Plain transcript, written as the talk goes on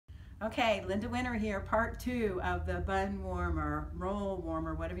Okay, Linda Winter here, part 2 of the Bun Warmer, Roll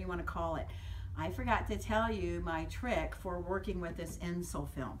Warmer, whatever you want to call it. I forgot to tell you my trick for working with this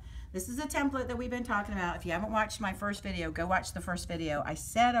Insul-Film. This is a template that we've been talking about. If you haven't watched my first video, go watch the first video. I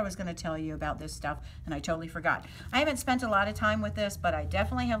said I was going to tell you about this stuff, and I totally forgot. I haven't spent a lot of time with this, but I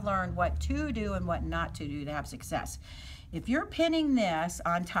definitely have learned what to do and what not to do to have success. If you're pinning this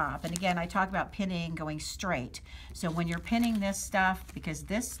on top, and again, I talk about pinning going straight. So when you're pinning this stuff, because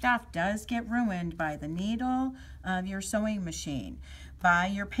this stuff does get ruined by the needle of your sewing machine, by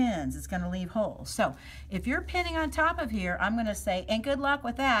your pins, it's going to leave holes. So if you're pinning on top of here, I'm going to say, and good luck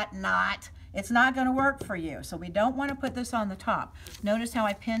with that, it's not going to work for you. So we don't want to put this on the top. Notice how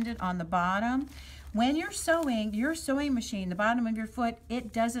I pinned it on the bottom. When you're sewing, your sewing machine, the bottom of your foot,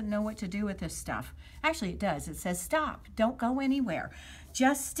 it doesn't know what to do with this stuff. Actually, it does. It says stop. Don't go anywhere.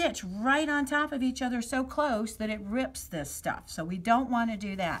 Just stitch right on top of each other so close that it rips this stuff. So we don't want to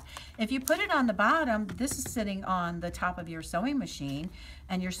do that. If you put it on the bottom, this is sitting on the top of your sewing machine,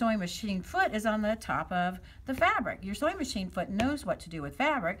 and your sewing machine foot is on the top of the fabric. Your sewing machine foot knows what to do with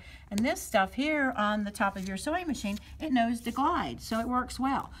fabric, and this stuff here on the top of your sewing machine, it knows to glide, so it works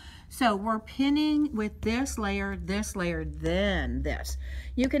well. So we're pinning with this layer, then this.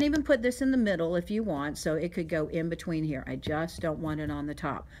 You can even put this in the middle if you want, so it could go in between here. I just don't want it on the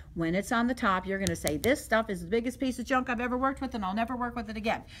top. When it's on the top, you're gonna say, this stuff is the biggest piece of junk I've ever worked with, and I'll never work with it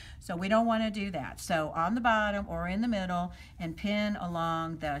again. So we don't wanna do that. So on the bottom or in the middle, and pin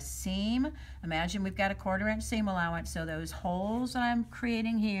along the seam. Imagine we've got a 1/4 inch seam allowance, so those holes that I'm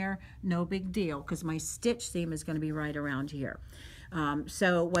creating here, no big deal, because my stitch seam is gonna be right around here.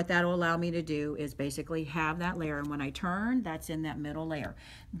 So what that will allow me to do is basically have that layer, and when I turn, that's in that middle layer.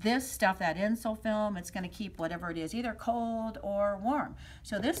 This stuff, that Insul-Film, it's going to keep whatever it is, either cold or warm.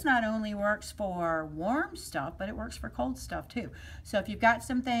 So this not only works for warm stuff, but it works for cold stuff too. So if you've got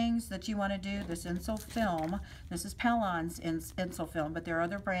some things that you want to do, this Insul-Film, this is Pellon's Insul-Film, but there are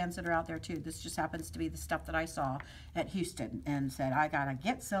other brands that are out there too. This just happens to be the stuff that I saw at Houston and said, I gotta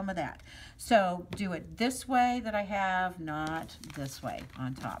get some of that. So do it this way that I have, not this way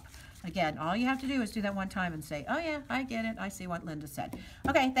on top. Again, all you have to do is do that one time and say, oh yeah, I get it. I see what Linda said.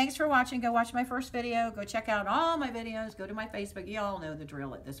 Okay, thanks for watching. Go watch my first video. Go check out all my videos. Go to my Facebook. You all know the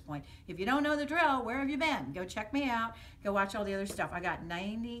drill at this point. If you don't know the drill, where have you been? Go check me out. Go watch all the other stuff. I got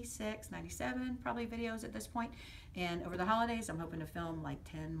 96, 97 probably videos at this point. And over the holidays, I'm hoping to film like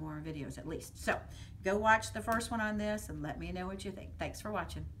 10 more videos at least. So go watch the first one on this and let me know what you think. Thanks for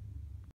watching.